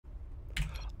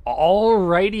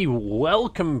Alrighty,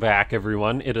 welcome back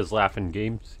everyone. It is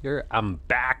LaughNgamez here. I'm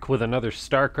back with another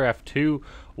Starcraft 2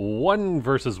 1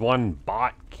 versus 1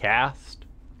 bot cast.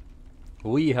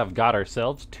 We have got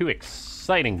ourselves two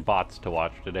exciting bots to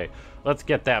watch today. Let's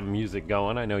get that music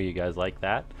going. I know you guys like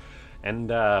that. And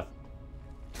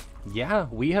yeah,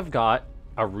 we have got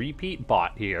a repeat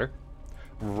bot here.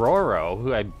 Roro,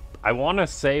 who I want to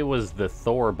say was the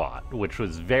Thor bot, which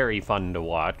was very fun to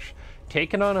watch.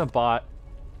 Taking on a bot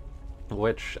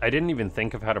which I didn't even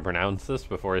think of how to pronounce this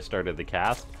before I started the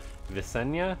cast.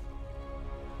 Visenya?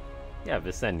 Yeah,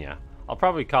 Visenya. I'll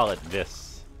probably call it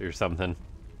Vis or something.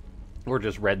 Or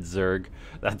just Red Zerg.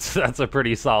 That's a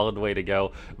pretty solid way to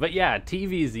go. But yeah,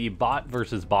 TVZ bot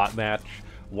versus bot match.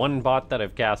 One bot that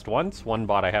I've cast once, one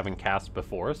bot I haven't cast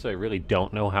before, so I really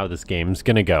don't know how this game's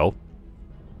gonna go.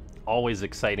 Always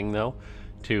exciting though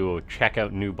to check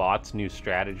out new bots, new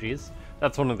strategies.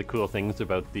 That's one of the cool things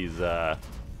about these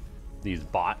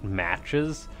bot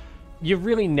matches. You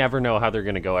really never know how they're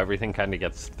going to go. Everything kind of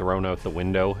gets thrown out the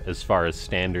window as far as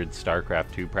standard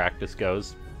StarCraft 2 practice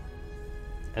goes.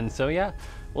 And so yeah,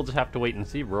 we'll just have to wait and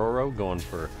see. Roro going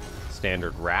for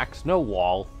standard racks. No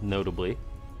wall, notably.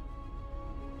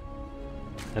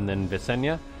 And then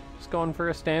Visenya just going for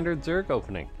a standard Zerg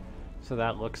opening. So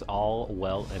that looks all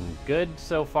well and good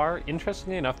so far.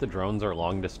 Interestingly enough, the drones are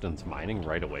long-distance mining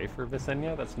right away for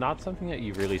Visenya. That's not something that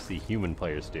you really see human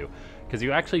players do, because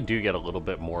you actually do get a little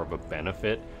bit more of a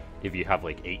benefit if you have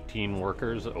like 18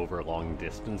 workers over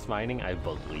long-distance mining, I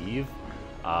believe.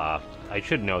 I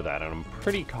should know that, and I'm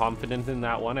pretty confident in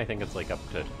that one. I think it's like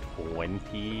up to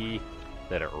 20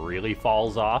 that it really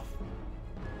falls off.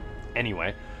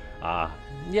 Anyway,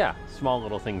 yeah, small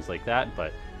little things like that,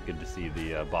 but good to see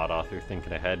the bot author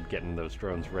thinking ahead, getting those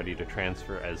drones ready to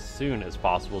transfer as soon as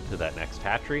possible to that next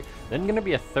hatchery. Then going to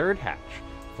be a third hatch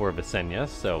for Visenya,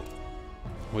 so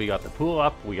we got the pool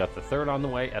up, we got the third on the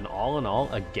way, and all in all,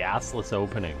 a gasless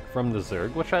opening from the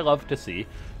Zerg, which I love to see.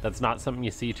 That's not something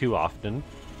you see too often.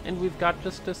 And we've got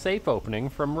just a safe opening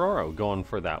from Roro, going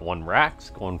for that one Rax,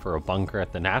 going for a bunker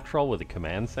at the natural with a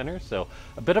command center. So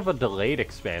a bit of a delayed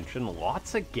expansion,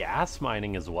 lots of gas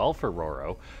mining as well for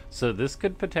Roro. So this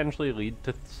could potentially lead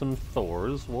to some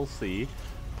Thors, we'll see.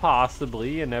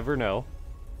 Possibly, you never know.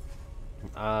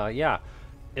 Yeah,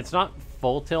 it's not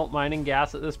full tilt mining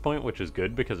gas at this point, which is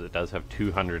good because it does have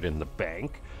 200 in the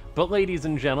bank. But ladies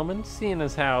and gentlemen, seeing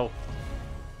as how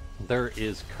there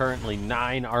is currently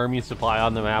 9 army supply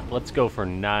on the map, let's go for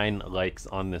 9 likes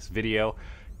on this video.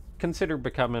 Consider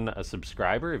becoming a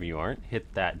subscriber if you aren't.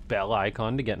 Hit that bell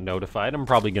icon to get notified. I'm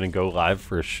probably going to go live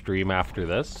for a stream after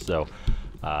this, so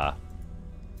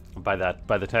by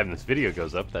the time this video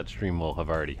goes up, that stream will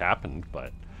have already happened,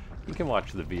 but you can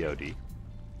watch the VOD.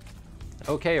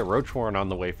 Okay, a Roach Warren on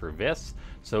the way for Vis,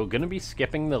 so going to be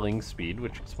skipping the Ling speed,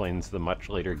 which explains the much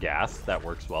later gas. That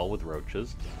works well with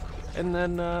Roaches. And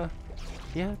then,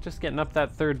 yeah, just getting up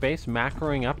that third base,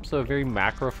 macroing up, so a very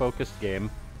macro-focused game.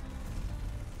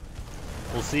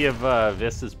 We'll see if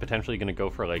Vis is potentially going to go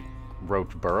for, like, Roach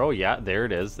Burrow. Yeah, there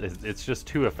it is. It's just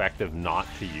too effective not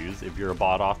to use if you're a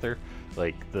bot author.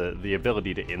 Like, the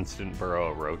ability to instant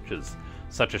burrow a Roach is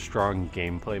such a strong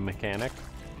gameplay mechanic.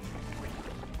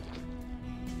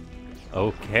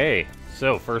 Okay,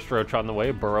 so first Roach on the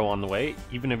way, Burrow on the way.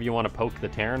 Even if you want to poke the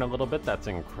Terran a little bit, that's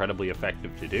incredibly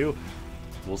effective to do.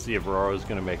 We'll see if Roro is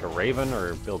going to make a Raven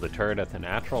or build a turret at the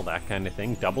natural, that kind of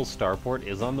thing. Double Starport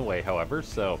is on the way, however,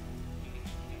 so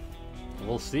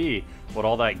we'll see what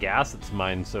all that gas that's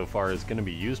mined so far is going to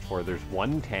be used for. There's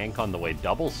one tank on the way,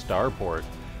 double Starport.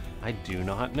 I do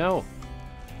not know.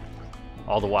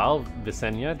 All the while,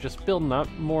 Visenya just building up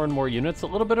more and more units. A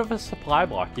little bit of a supply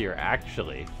block here,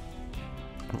 actually.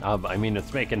 I mean,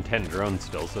 it's making 10 drones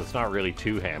still, so it's not really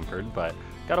too hampered, but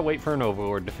gotta wait for an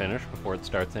Overlord to finish before it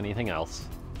starts anything else.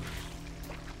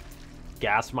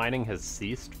 Gas mining has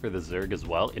ceased for the Zerg as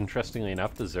well. Interestingly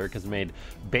enough, the Zerg has made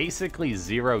basically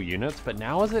 0 units, but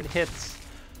now as it hits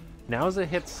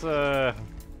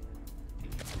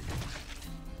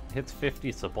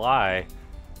 50 supply,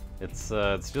 it's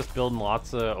just building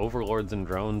lots of Overlords and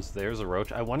drones. There's a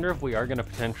Roach. I wonder if we are gonna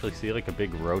potentially see like a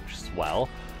big Roach swell.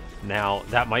 Now,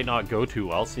 that might not go too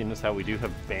well, seeing as how we do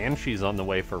have Banshees on the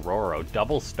way for Roro.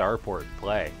 Double Starport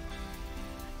play.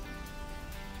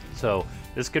 So,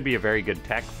 this could be a very good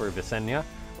tech for Visenya,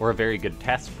 or a very good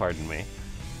test, pardon me.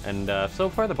 And so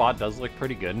far the bot does look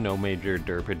pretty good, no major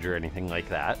derpage or anything like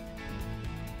that.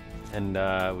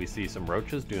 And we see some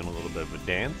Roaches doing a little bit of a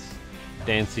dance.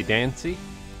 Dancy.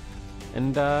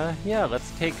 And yeah, let's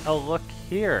take a look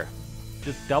here.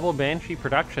 Just double Banshee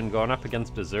production going up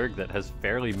against a Zerg that has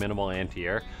fairly minimal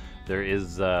anti-air. There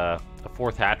is a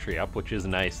 4th hatchery up, which is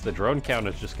nice. The drone count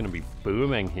is just going to be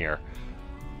booming here.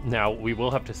 Now, we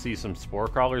will have to see some spore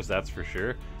crawlers, that's for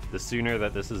sure. The sooner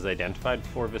that this is identified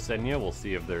for Visenya, we'll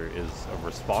see if there is a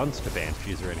response to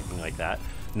Banshees or anything like that.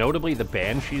 Notably, the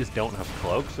Banshees don't have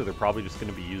cloaks, so they're probably just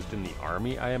going to be used in the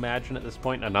army, I imagine, at this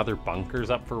point. Another bunker's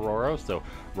up for Roro, so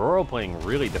Roro playing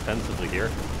really defensively here.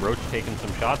 Roach taking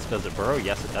some shots. Does it burrow?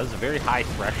 Yes, it does. A very high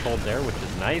threshold there, which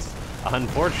is nice.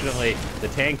 Unfortunately, the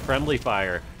tank friendly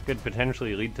fire could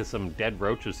potentially lead to some dead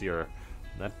roaches here.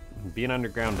 That being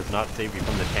underground does not save you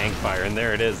from the tank fire, and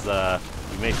there it is.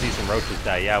 You may see some roaches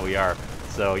die. Yeah, we are.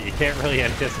 So you can't really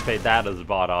anticipate that as a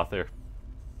bot author.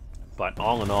 But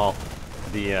all in all,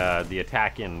 the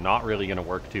attack in not really going to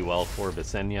work too well for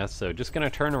Visenya. So just going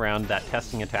to turn around. That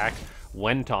testing attack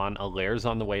went on. A Lair's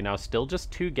on the way now. Still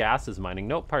just 2 gases mining.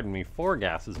 Nope, pardon me, 4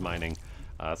 gases mining.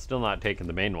 Still not taking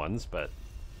the main ones, but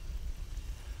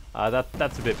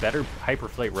that's a bit better.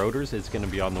 Hyperflight Rotors is going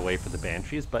to be on the way for the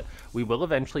Banshees, but we will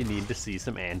eventually need to see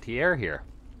some anti-air here.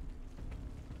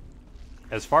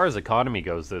 As far as economy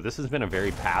goes, though, this has been a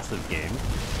very passive game.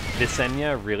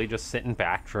 Visenya really just sitting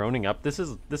back, droning up. This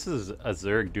is a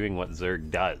Zerg doing what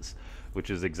Zerg does, which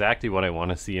is exactly what I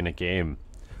want to see in a game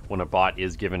when a bot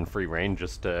is given free reign,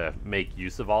 just to make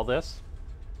use of all this.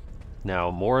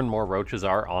 Now, more and more roaches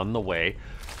are on the way.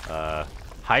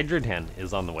 Hydra Den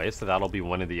is on the way, so that'll be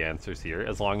one of the answers here,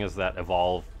 as long as that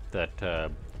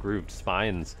Grooved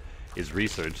Spines is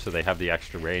researched, so they have the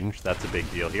extra range. That's a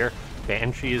big deal here.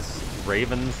 Banshees,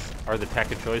 Ravens are the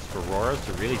tech of choice for Roro,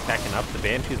 so really teching up. The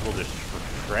Banshees will just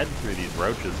shred through these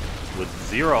roaches with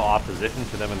 0 opposition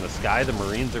to them in the sky. The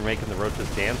Marines are making the roaches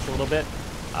dance a little bit.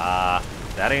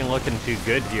 That ain't looking too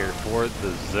good here for the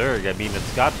Zerg. I mean,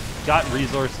 it's got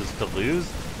resources to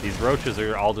lose. These roaches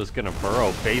are all just going to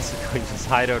burrow, basically just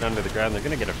hide out under the ground. They're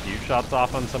going to get a few shots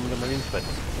off on some of the Marines, but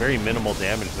very minimal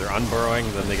damage. They're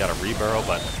unburrowing, then they got to reburrow,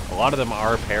 but a lot of them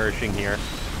are perishing here.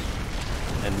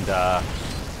 And,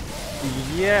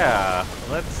 yeah,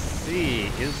 let's see.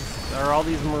 Are all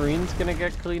these Marines going to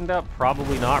get cleaned up?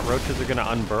 Probably not. Roaches are going to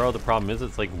unburrow. The problem is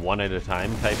it's like one at a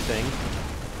time type thing.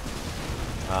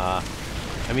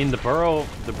 I mean, the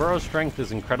burrow strength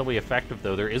is incredibly effective,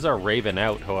 though. There is a Raven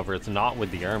out, however, it's not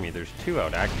with the army. There's 2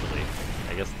 out, actually.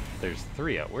 I guess there's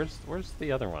 3 out. Where's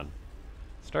the other one?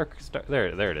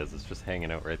 There it is. It's just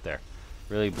hanging out right there.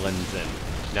 Really blends in.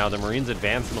 Now, the Marines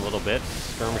advancing a little bit,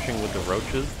 skirmishing with the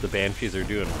roaches. The Banshees are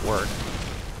doing work.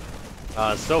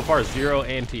 So far, 0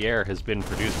 anti-air has been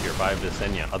produced here by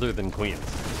Visenya, other than Queens.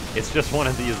 It's just one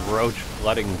of these roach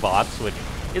flooding bots, which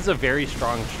is a very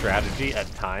strong strategy at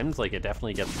times. Like, it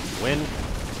definitely gets the win.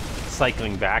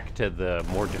 Cycling back to the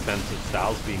more defensive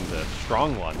styles being the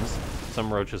strong ones.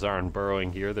 Some roaches aren't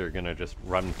burrowing here. They're going to just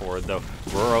run forward, though.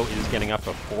 Roro is getting up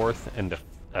a 4th and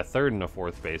a 3rd and a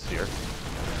 4th base here.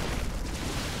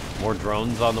 More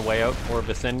drones on the way out for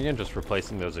Visenya, just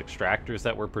replacing those extractors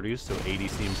that were produced, so 80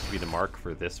 seems to be the mark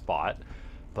for this bot.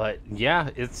 But yeah,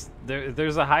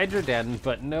 there's a Hydra Den,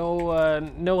 but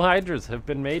no Hydras have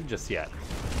been made just yet.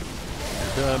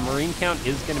 The Marine count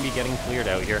is going to be getting cleared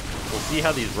out here. We'll see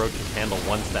how these roaches handle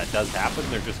once that does happen.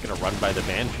 They're just going to run by the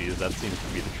Banshees. That seems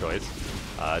to be the choice.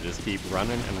 Just keep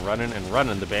running and running and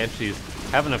running. The Banshees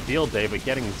having a field day, but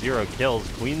getting 0 kills.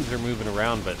 Queens are moving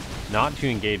around, but not to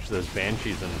engage those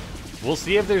Banshees. And we'll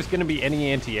see if there's going to be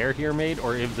any anti-air here made,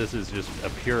 or if this is just a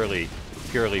purely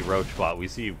roach bot. We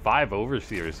see 5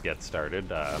 overseers get started.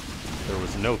 There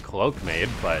was no cloak made,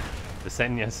 but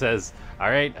Visenya says, all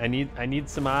right, I need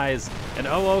some eyes. And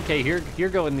oh, okay, here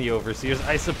go in the overseers.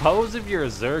 I suppose if you're a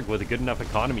Zerg with a good enough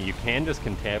economy, you can just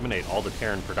contaminate all the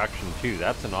Terran production too.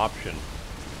 That's an option.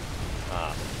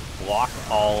 Block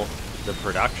all the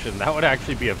production. That would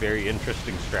actually be a very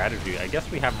interesting strategy. I guess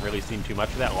we haven't really seen too much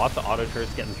of that. Lots of auto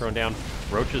turrets getting thrown down.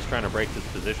 Roaches trying to break this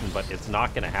position, but it's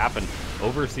not going to happen.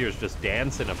 Overseers just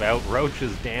dancing about.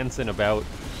 Roaches dancing about.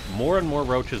 More and more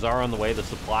roaches are on the way. The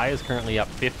supply is currently up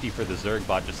 50 for the Zerg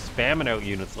bot, just spamming out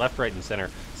units left, right, and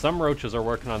center. Some roaches are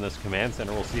working on this command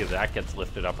center. We'll see if that gets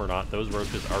lifted up or not. Those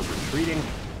roaches are retreating.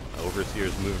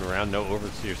 Overseers moving around. No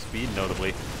overseer speed,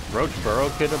 notably. Roach Burrow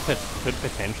could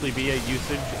potentially be a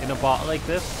usage in a bot like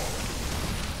this,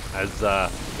 as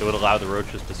it would allow the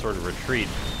roaches to sort of retreat,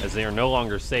 as they are no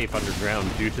longer safe underground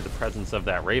due to the presence of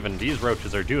that Raven. These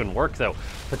roaches are doing work, though,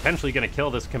 potentially going to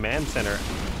kill this command center.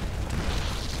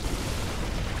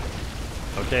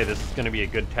 Okay, this is going to be a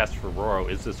good test for Roro.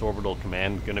 Is this orbital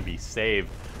command going to be saved?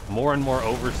 More and more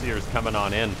overseers coming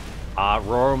on in.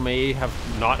 Roro may have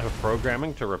not have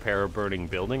programming to repair a burning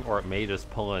building, or it may just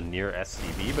pull a near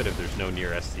SCV, but if there's no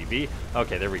near SCV...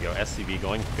 Okay, there we go. SCV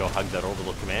going. Go hug that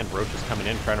orbital command. Roach is coming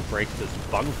in, trying to break this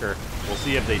bunker. We'll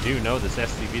see if they do. No, this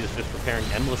SCV is just repairing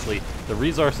endlessly. The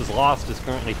resources lost is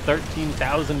currently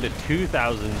 13,000 to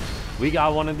 2,000. We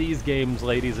got one of these games,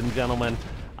 ladies and gentlemen.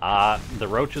 The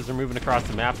roaches are moving across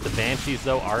the map. The banshees,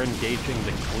 though, are engaging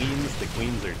the queens. The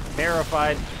queens are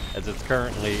terrified, as it's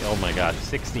currently, oh my gosh,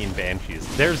 16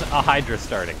 banshees. There's a hydra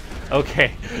starting.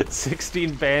 Okay,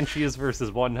 16 banshees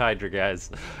versus 1 hydra, guys.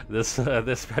 This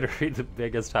better be the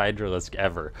biggest hydralisk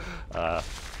ever.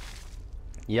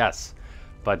 Yes,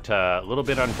 but a little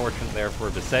bit unfortunate there for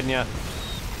Visenya.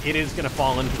 It is going to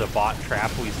fall into the bot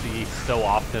trap we see so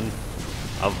often.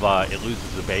 It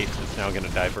loses the base. It's now going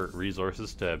to divert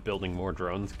resources to building more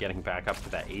drones, getting back up to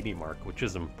that 80 mark, which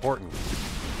is important.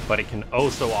 But it can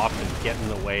oh so often get in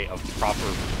the way of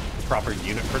proper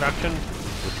unit production,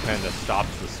 which kind of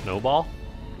stops the snowball.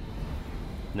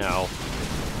 Now,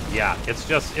 yeah, it's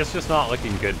just not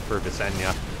looking good for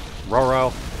Visenya.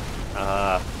 Roro,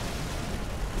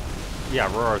 yeah,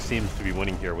 Roro seems to be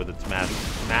winning here with its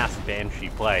mass banshee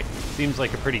play. Seems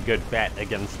like a pretty good bet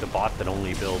against a bot that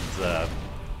only builds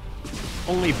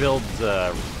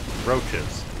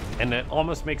roaches. And it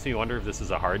almost makes me wonder if this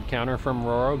is a hard counter from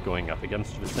Roro going up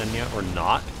against Visenya or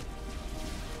not.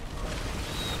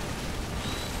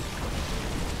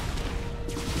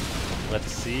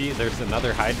 Let's see, there's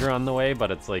another Hydra on the way,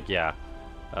 but it's like, yeah,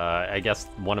 I guess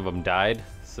one of them died,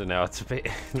 so now it's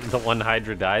the one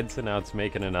Hydra died, so now it's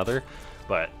making another.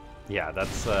 But yeah,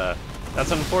 that's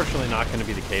unfortunately not going to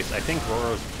be the case. I think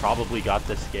Roro's probably got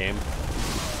this game.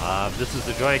 This is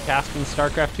the joy of casting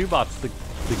Starcraft 2 bots, the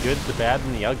good, the bad,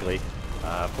 and the ugly.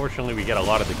 Fortunately, we get a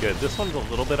lot of the good. This one's a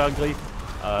little bit ugly.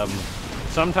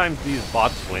 Sometimes these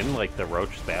bots win, like the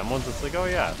Roach spam ones. It's like, oh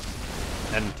yeah.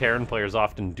 And Terran players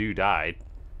often do die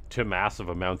to massive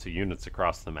amounts of units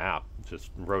across the map. Just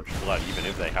Roach blood, even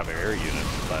if they have air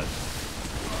units. But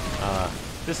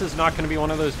this is not going to be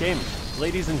one of those games.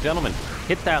 Ladies and gentlemen,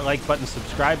 hit that like button,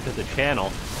 subscribe to the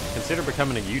channel. Consider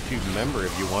becoming a YouTube member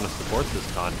if you want to support this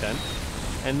content.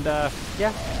 And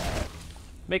yeah,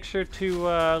 make sure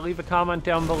to leave a comment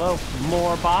down below.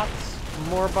 More bots,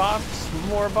 more bots,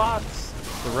 more bots.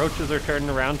 The roaches are turning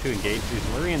around to engage these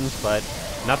Marines, but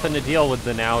nothing to deal with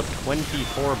the now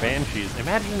 24 banshees.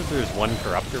 Imagine if there's one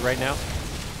corruptor right now.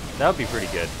 That would be pretty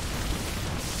good.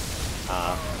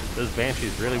 Those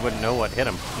banshees really wouldn't know what hit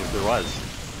them if there was.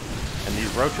 And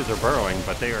these roaches are burrowing,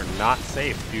 but they are not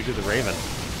safe due to the Raven.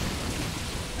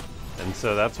 And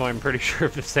so that's why I'm pretty sure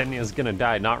Visenya is going to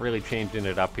die. Not really changing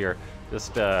it up here.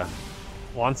 Just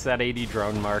wants that 80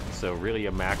 drone mark, so really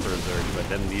a macro zerg. But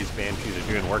then these banshees are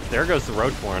doing work. There goes the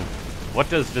Roachhorn. What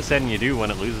does Visenya do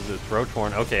when it loses its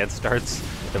Roachhorn? Okay, it starts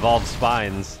Evolved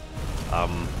Spines.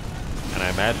 And I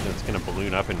imagine it's going to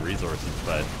balloon up in resources,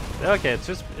 but okay, it's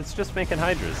just making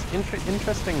Hydras.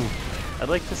 Interesting. I'd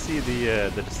like to see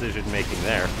the decision making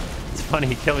there. It's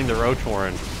funny, killing the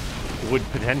Roachhorn would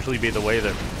potentially be the way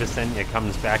that Visenya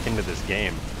comes back into this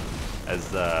game.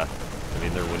 As I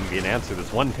mean, there wouldn't be an answer.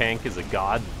 This one tank is a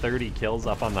god, 30 kills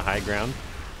up on the high ground.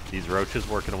 These roaches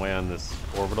working away on this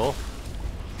orbital.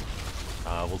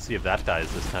 We'll see if that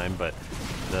dies this time, but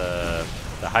the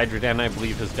Hydra Den, I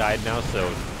believe, has died now, so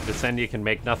Visenya can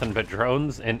make nothing but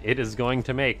drones, and it is going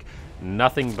to make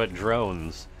nothing but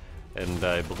drones. And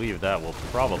I believe that will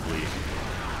probably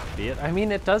be it. I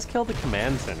mean, it does kill the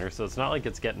command center, so it's not like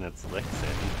it's getting its licks in,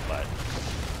 but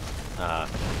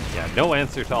yeah, no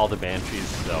answer to all the banshees,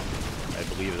 so I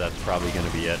believe that's probably going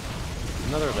to be it.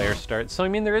 Another lair start. So, I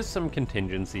mean, there is some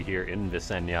contingency here in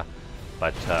Visenya,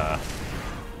 but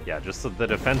yeah, just the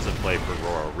defensive play for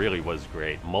Roro really was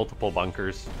great. Multiple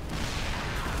bunkers,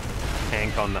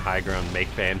 tank on the high ground,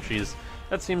 make banshees.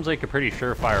 That seems like a pretty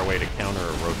surefire way to counter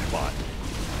a roach bot.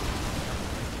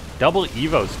 Double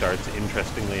Evo starts,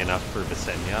 interestingly enough, for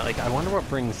Visenya. Like, I wonder what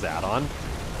brings that on.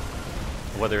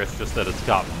 Whether it's just that it's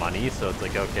got money, so it's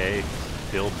like, okay,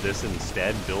 build this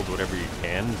instead, build whatever you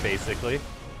can, basically.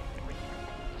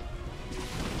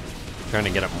 Trying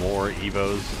to get up more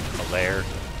Evos, a lair.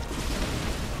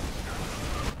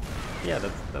 Yeah,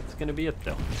 that's gonna be it,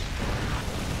 though.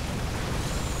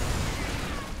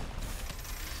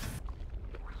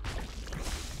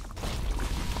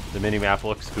 The minimap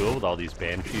looks cool with all these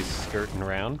banshees skirting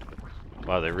around.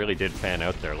 Wow, they really did fan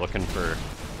out there, looking for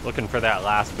that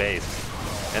last base,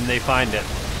 and they find it.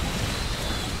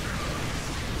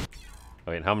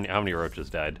 Oh wait, how many roaches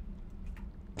died?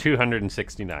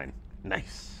 269.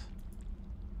 Nice.